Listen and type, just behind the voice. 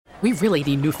We really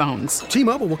need new phones.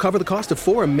 T-Mobile will cover the cost of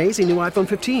 4 amazing new iPhone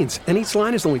 15s, and each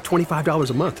line is only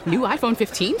 $25 a month. New iPhone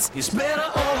 15s? It's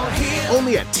better over here.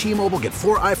 Only at T-Mobile, get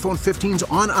 4 iPhone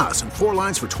 15s on us and 4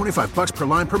 lines for $25 per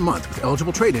line per month with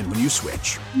eligible trade-in when you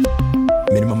switch.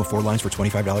 Minimum of 4 lines for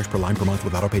 $25 per line per month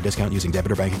with autopay discount using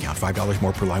debit or bank account. $5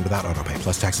 more per line without autopay,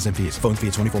 plus taxes and fees. Phone fee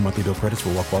at 24 monthly bill credits for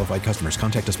well-qualified customers.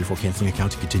 Contact us before canceling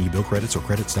account to continue bill credits or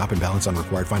credit stop and balance on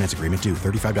required finance agreement due.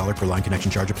 $35 per line connection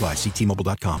charge applies. See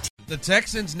T-Mobile.com. The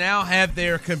Texans now have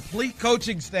their complete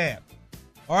coaching staff.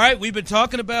 All right, we've been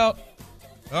talking about,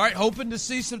 hoping to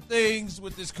see some things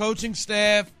with this coaching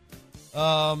staff,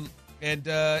 and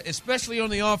especially on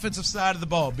the offensive side of the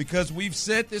ball, because we've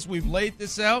said this, we've laid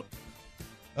this out.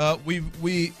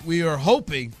 We are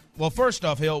hoping. Well, first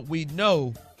off, we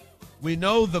know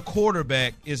the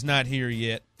quarterback is not here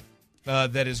yet.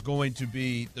 That is going to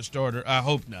be the starter. I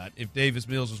hope not. If Davis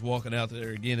Mills is walking out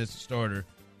there again as the starter,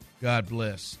 God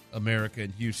bless America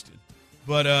and Houston.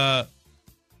 But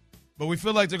we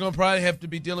feel like they're going to probably have to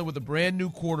be dealing with a brand new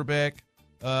quarterback,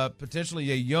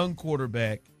 potentially a young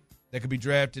quarterback that could be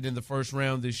drafted in the first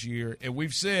round this year. And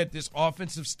we've said this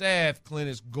offensive staff, Clint,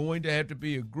 is going to have to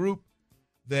be a group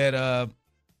that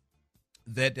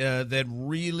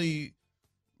really,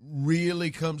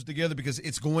 really comes together, because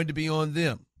it's going to be on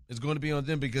them. It's going to be on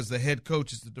them because the head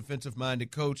coach is the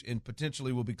defensive-minded coach and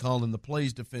potentially will be calling the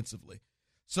plays defensively.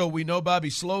 So we know Bobby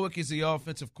Slowick is the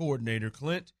offensive coordinator,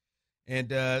 Clint, and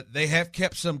they have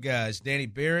kept some guys. Danny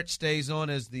Barrett stays on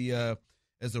as the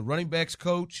running backs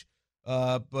coach,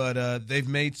 but they've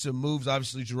made some moves.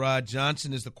 Obviously, Gerard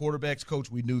Johnson is the quarterbacks coach.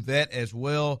 We knew that as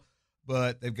well.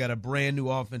 But they've got a brand new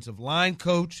offensive line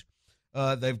coach.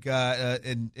 They've got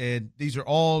and these are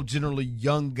all generally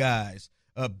young guys.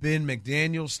 Ben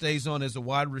McDaniel stays on as a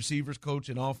wide receivers coach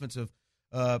and offensive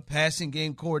passing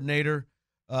game coordinator.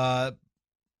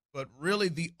 But really,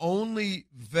 the only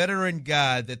veteran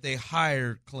guy that they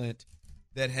hired, Clint,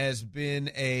 that has been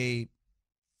a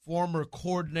former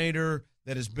coordinator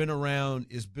that has been around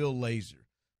is Bill Lazor.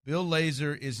 Bill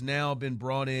Lazor is now been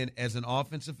brought in as an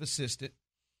offensive assistant.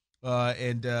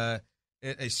 And a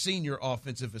senior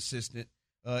offensive assistant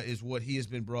is what he has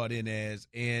been brought in as.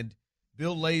 And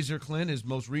Bill Lazor, Clint,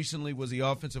 most recently was the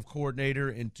offensive coordinator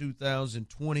in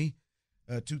 2020,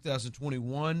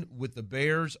 2021 with the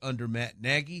Bears under Matt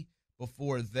Nagy.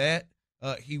 Before that,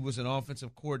 he was an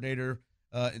offensive coordinator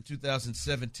in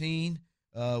 2017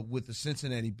 with the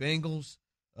Cincinnati Bengals,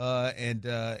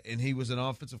 and he was an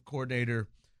offensive coordinator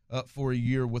for a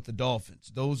year with the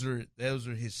Dolphins. Those are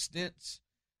his stints.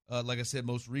 Like I said,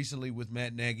 most recently with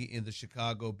Matt Nagy in the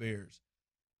Chicago Bears.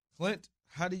 Clint,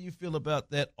 how do you feel about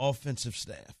that offensive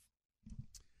staff?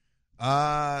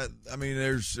 I mean,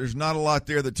 there's not a lot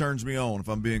there that turns me on, if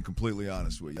I'm being completely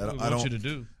honest with you. I don't you to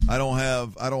do. I don't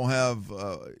have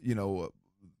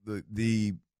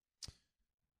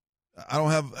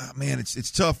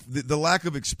it's tough. The lack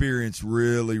of experience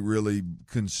really, really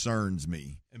concerns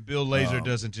me. And Bill Lazor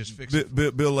doesn't just fix it.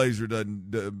 Bill Lazor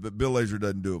doesn't. Bill Lazor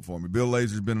doesn't do it for me. Bill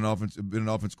Lazor's been an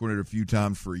offense coordinator a few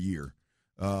times for a year,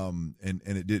 and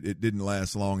it didn't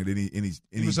last long at any.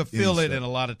 He was a fill-in in a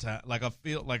lot of time, like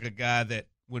a guy that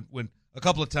when a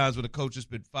couple of times when a coach has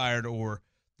been fired or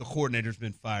the coordinator's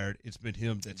been fired, it's been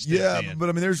him that's stepped in. But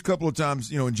I mean, there's a couple of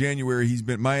times, in January he's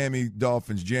been Miami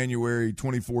Dolphins, January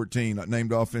 2014,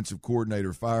 named offensive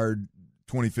coordinator, fired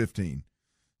 2015.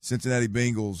 Cincinnati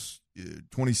Bengals,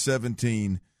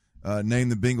 2017,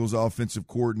 named the Bengals offensive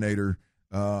coordinator,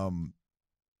 fired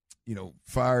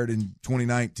in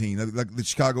 2019. Like the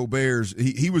Chicago Bears,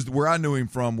 he was where I knew him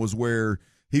from was where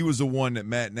he was the one that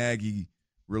Matt Nagy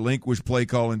relinquished play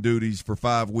calling duties for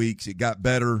 5 weeks. It got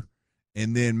better.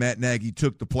 And then Matt Nagy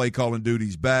took the play calling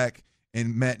duties back,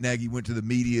 and Matt Nagy went to the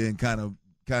media and kind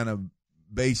of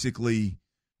basically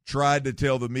tried to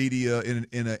tell the media in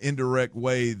an indirect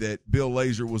way that Bill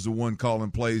Lazor was the one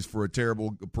calling plays for a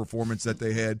terrible performance that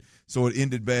they had. So it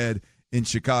ended bad in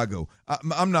Chicago.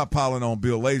 I'm not piling on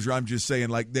Bill Lazor. I'm just saying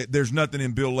there's nothing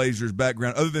in Bill Lazor's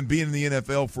background other than being in the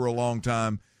NFL for a long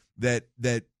time that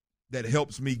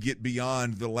helps me get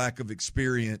beyond the lack of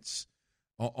experience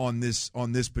on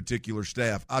this particular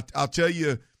staff. I'll tell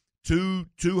you two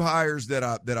hires that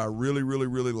I really, really,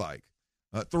 really like.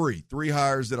 Three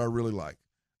hires that I really like.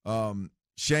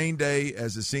 Shane Day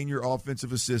as a senior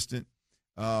offensive assistant.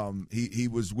 He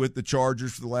was with the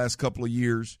Chargers for the last couple of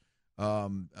years.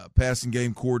 Passing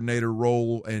game coordinator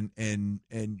role, and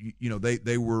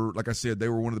they were, like I said, they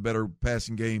were one of the better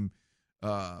passing game.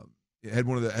 Had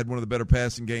one of the better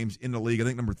passing games in the league. I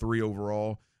think number 3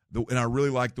 overall. And I really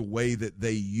like the way that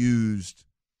they used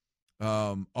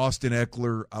Austin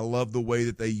Eckler. I love the way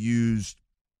that they used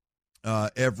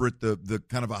Everett, the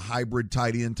kind of a hybrid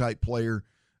tight end type player.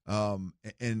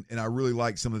 And I really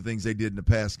like some of the things they did in the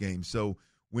pass game. So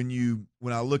when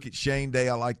I look at Shane Day,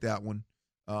 I like that one.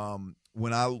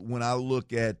 When I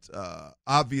look at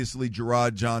obviously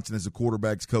Gerard Johnson as a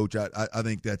quarterback's coach, I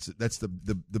think that's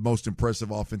the most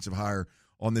impressive offensive hire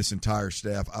on this entire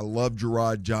staff. I love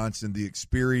Gerard Johnson, the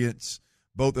experience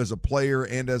both as a player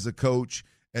and as a coach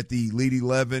at the Elite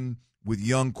 11 with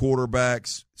young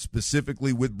quarterbacks,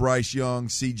 specifically with Bryce Young,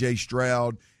 C.J.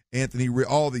 Stroud,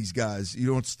 all these guys. You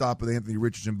don't stop with Anthony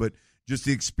Richardson, but just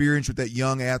the experience with that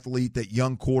young athlete, that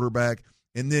young quarterback,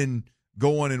 and then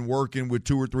going and working with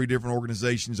 2 or 3 different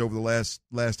organizations over the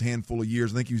last handful of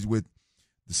years. I think he was with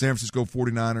the San Francisco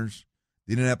 49ers,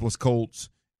 the Indianapolis Colts,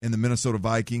 and the Minnesota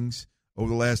Vikings over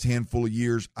the last handful of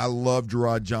years. I love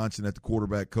Gerard Johnson at the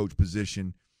quarterback coach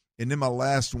position. And then my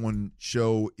last one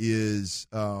is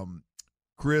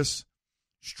Chris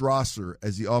Strasser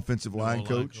as the offensive line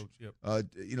coach. Yep. A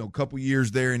couple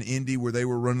years there in Indy where they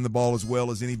were running the ball as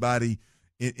well as anybody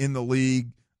in the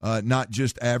league. Not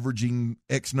just averaging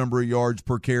X number of yards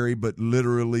per carry, but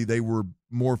literally they were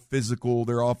more physical.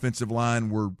 Their offensive line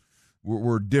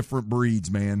were different breeds,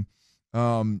 man.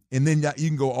 And then you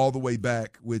can go all the way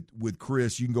back with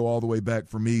Chris. You can go all the way back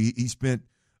for me. He spent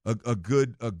a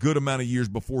good amount of years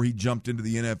before he jumped into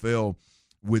the NFL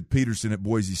with Peterson at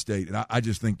Boise State, and I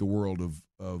just think the world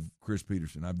of Chris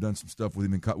Peterson. I've done some stuff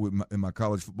with him in my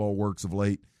college football works of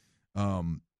late.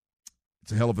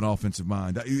 It's a hell of an offensive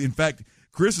mind. In fact,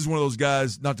 Chris is one of those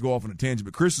guys, not to go off on a tangent,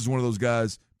 but Chris is one of those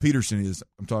guys, Peterson is,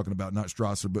 I'm talking about, not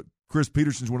Strasser, but Chris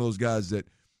Peterson is one of those guys that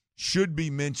should be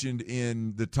mentioned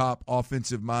in the top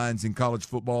offensive minds in college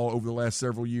football over the last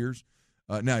several years.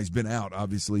 Now, he's been out,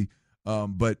 obviously,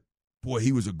 but, boy,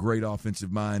 he was a great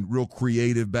offensive mind, real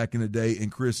creative back in the day,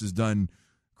 and Chris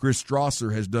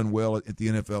Strasser has done well at the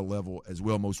NFL level as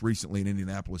well, most recently in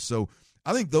Indianapolis. So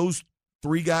I think those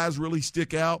 3 guys really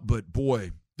stick out, but,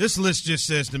 boy. This list just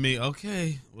says to me,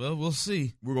 okay, well, we'll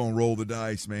see. We're going to roll the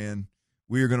dice, man.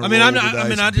 We are going to roll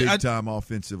the dice big time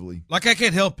offensively. Like, I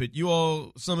can't help it.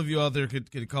 Some of you out there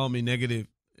could call me negative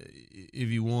if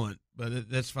you want, but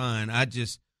that's fine. I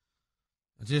just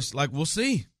we'll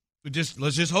see.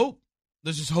 Let's just hope.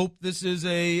 Let's just hope this is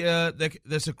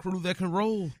that's a crew that can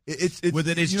roll.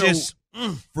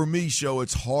 For me,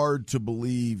 it's hard to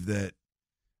believe that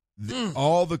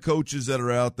all the coaches that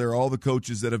are out there, all the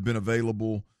coaches that have been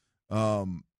available. Why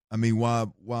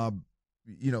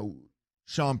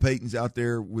Sean Payton's out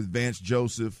there with Vance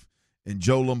Joseph and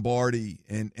Joe Lombardi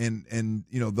and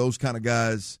those kind of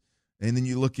guys, and then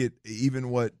you look at even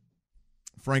what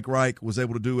Frank Reich was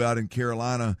able to do out in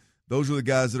Carolina. Those are the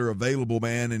guys that are available,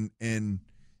 man, and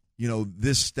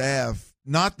this staff.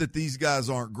 Not that these guys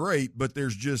aren't great, but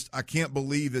I can't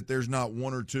believe that there's not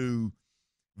 1 or 2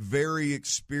 very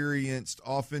experienced,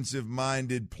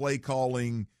 offensive-minded,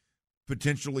 play-calling,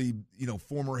 potentially,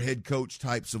 former head coach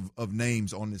types of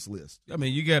names on this list. I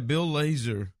mean, you got Bill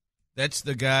Lazor. That's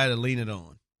the guy to lean it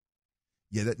on.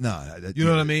 Yeah, you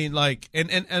know what I mean? Like, and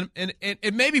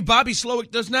maybe Bobby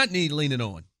Slowick does not need leaning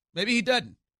on. Maybe he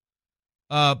doesn't.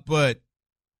 But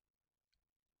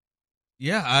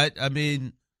yeah, I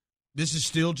mean, this is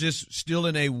still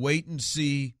in a wait and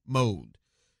see mode.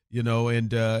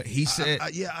 And he said,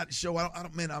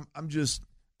 I'm just,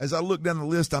 as I look down the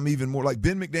list, I'm even more like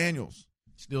Ben McDaniels.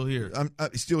 Still here. I'm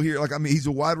still here. He's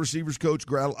a wide receivers coach.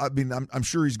 I'm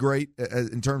sure he's great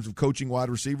in terms of coaching wide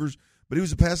receivers, but he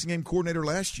was a passing game coordinator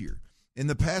last year. And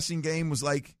the passing game was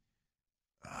like,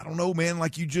 I don't know, man,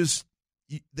 like it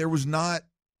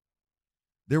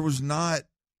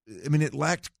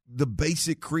lacked the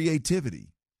basic creativity.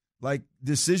 Like,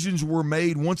 decisions were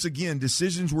made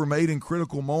in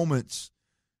critical moments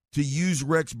to use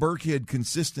Rex Burkhead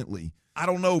consistently. I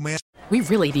don't know, man. We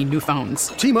really need new phones.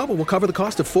 T-Mobile will cover the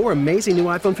cost of 4 amazing new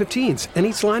iPhone 15s, and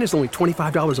each line is only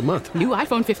 $25 a month. New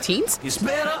iPhone 15s? It's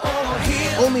better over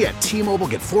here. Only at T-Mobile,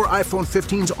 get 4 iPhone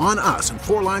 15s on us and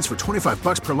 4 lines for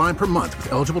 $25 per line per month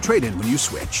with eligible trade-in when you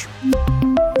switch.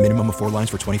 Minimum of 4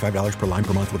 lines for $25 per line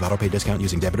per month with autopay discount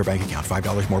using debit or bank account.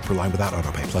 $5 more per line without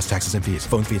autopay, plus taxes and fees.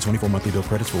 Phone fee at 24 monthly bill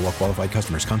credits for well-qualified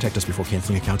customers. Contact us before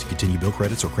canceling account to continue bill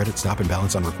credits or credit stop and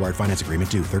balance on required finance agreement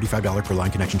due. $35 per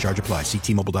line connection charge applies. See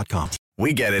T-Mobile.com.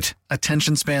 We get it.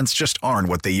 Attention spans just aren't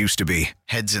what they used to be.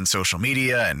 Heads in social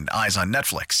media and eyes on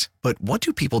Netflix. But what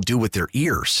do people do with their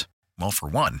ears? Well, for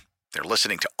one, they're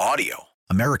listening to audio.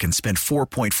 Americans spend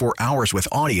 4.4 hours with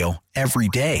audio every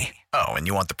day. Oh, and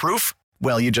you want the proof?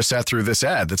 Well, you just sat through this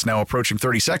ad that's now approaching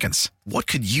 30 seconds. What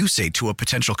could you say to a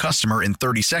potential customer in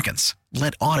 30 seconds?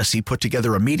 Let Odyssey put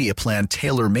together a media plan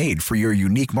tailor-made for your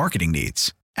unique marketing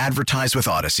needs. Advertise with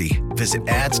Odyssey. Visit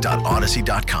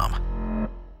ads.odyssey.com.